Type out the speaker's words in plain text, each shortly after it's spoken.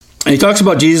And he talks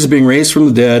about Jesus being raised from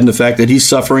the dead and the fact that he's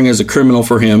suffering as a criminal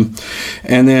for him.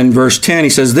 And then verse 10, he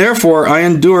says, "Therefore I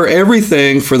endure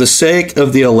everything for the sake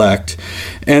of the elect,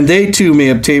 and they too may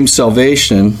obtain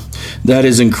salvation that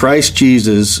is in Christ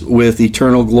Jesus with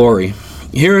eternal glory."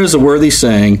 Here is a worthy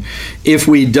saying: if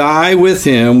we die with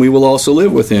him, we will also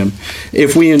live with him.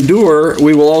 If we endure,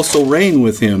 we will also reign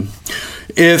with him.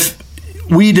 If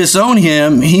we disown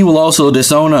him, he will also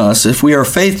disown us. If we are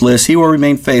faithless, he will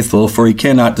remain faithful, for he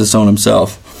cannot disown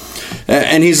himself.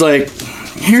 And he's like,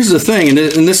 here's the thing, and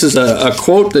this is a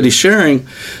quote that he's sharing.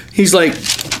 He's like,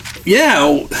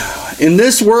 yeah, in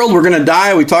this world we're going to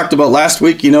die. We talked about last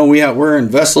week, we're in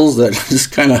vessels that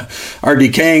just kind of are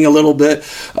decaying a little bit.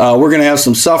 We're going to have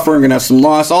some suffering, we're going to have some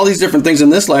loss, all these different things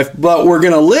in this life, but we're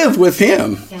going to live with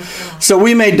him. So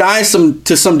we may die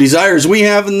to some desires we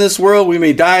have in this world. We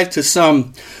may die to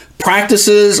some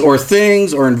practices or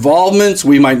things or involvements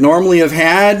we might normally have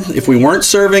had if we weren't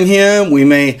serving him. We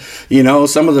may,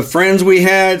 some of the friends we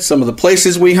had, some of the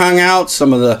places we hung out,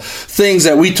 some of the things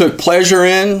that we took pleasure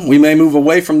in, we may move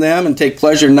away from them and take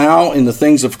pleasure now in the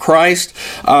things of Christ.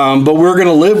 But we're going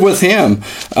to live with him.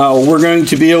 We're going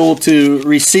to be able to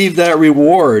receive that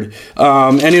reward.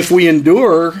 And if we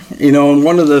endure, and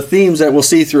one of the themes that we'll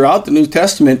see throughout the New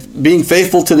Testament, being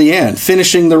faithful to the end,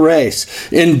 finishing the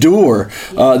race, endure,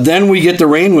 then we get to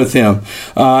reign with him.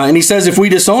 And he says if we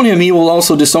disown him, he will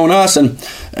also disown us. And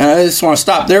I just want to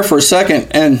stop there for a second.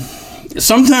 And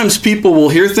sometimes people will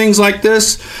hear things like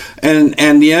this,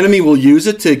 and the enemy will use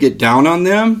it to get down on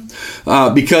them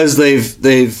because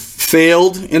they've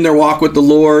failed in their walk with the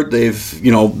Lord. They've,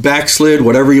 backslid,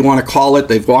 whatever you want to call it.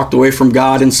 They've walked away from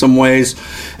God in some ways.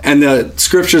 And the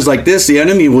scriptures like this, the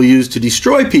enemy will use to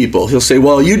destroy people. He'll say,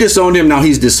 well, you disowned him, now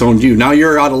he's disowned you. Now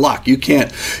you're out of luck. You've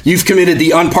committed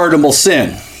the unpardonable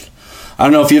sin. I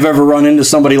don't know if you've ever run into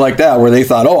somebody like that where they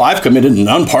thought, I've committed an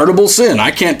unpardonable sin. I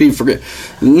can't be forgiven.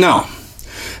 No.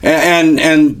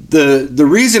 And the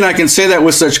reason I can say that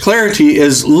with such clarity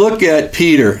is look at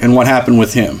Peter and what happened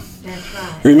with him. That's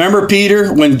right. Remember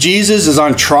Peter, when Jesus is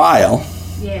on trial,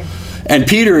 yes. And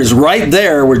Peter is right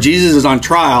there where Jesus is on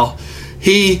trial,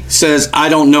 he says, I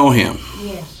don't know him.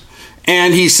 Yes.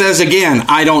 And he says again,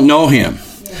 I don't know him.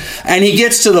 Yes. And he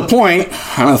gets to the point,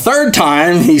 on a third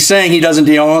time, he's saying he doesn't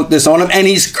disown him, and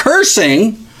he's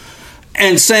cursing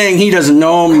and saying he doesn't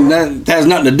know him, that has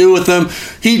nothing to do with him.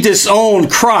 He disowned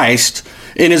Christ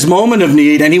in his moment of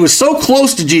need, and he was so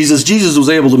close to Jesus, Jesus was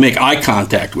able to make eye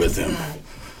contact with him.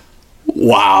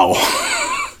 Wow.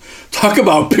 Talk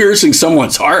about piercing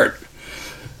someone's heart.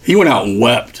 He went out and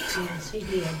wept. Yes, he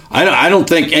did. I don't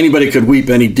think anybody could weep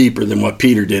any deeper than what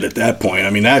Peter did at that point. I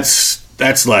mean,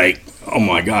 that's like, oh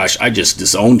my gosh, I just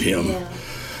disowned him. Yeah.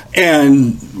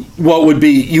 And what would be,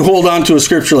 you hold on to a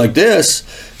scripture like this,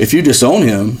 if you disown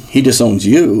him, he disowns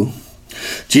you.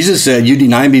 Jesus said, you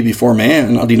deny me before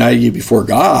man, I'll deny you before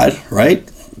God, right?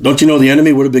 Don't you know the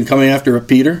enemy would have been coming after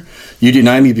Peter? You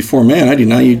deny me before man, I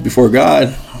deny you before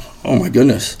God. Oh my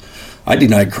goodness, I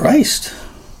denied Christ.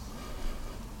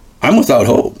 I'm without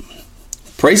hope.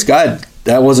 Praise God,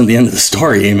 that wasn't the end of the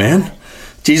story, amen?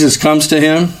 Jesus comes to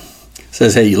him,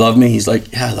 says, hey, you love me? He's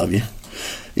like, yeah, I love you.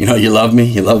 You love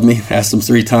me. Asked him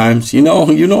 3 times. You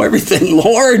know everything,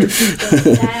 Lord.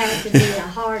 That had to be a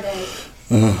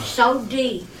heartache so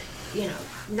deep.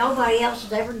 Nobody else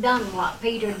has ever done what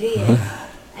Peter did.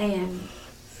 And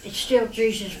it's still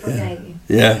Jesus forgave him.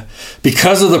 Yeah.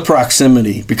 Because of the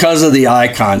proximity, because of the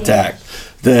eye contact. Yes.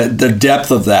 The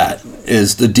depth of that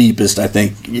is the deepest, I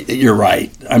think. You're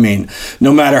right. I mean,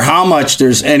 no matter how much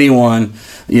there's anyone,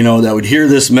 that would hear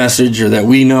this message or that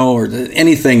we know or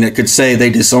anything that could say they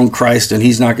disown Christ and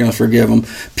he's not going to forgive them,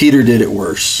 Peter did it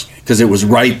worse because it was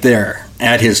right there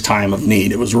at his time of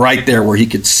need. It was right there where he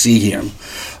could see him.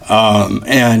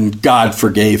 And God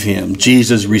forgave him.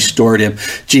 Jesus restored him.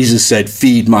 Jesus said,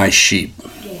 feed my sheep.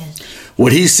 Yes.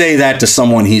 Would he say that to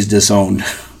someone he's disowned?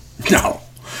 No.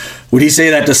 Would he say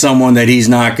that to someone that he's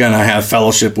not going to have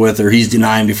fellowship with or he's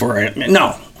denying before?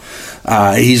 No.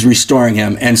 He's restoring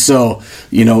him. And so,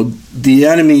 the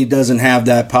enemy doesn't have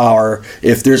that power.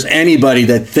 If there's anybody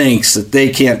that thinks that they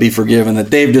can't be forgiven,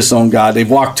 that they've disowned God, they've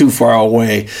walked too far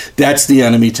away, that's the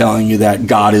enemy telling you that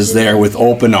God is there with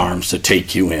open arms to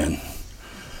take you in.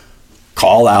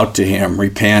 Call out to him.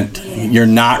 Repent. You're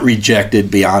not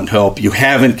rejected beyond hope. You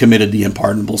haven't committed the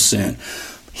unpardonable sin.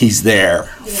 He's there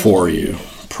for you.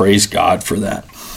 Praise God for that.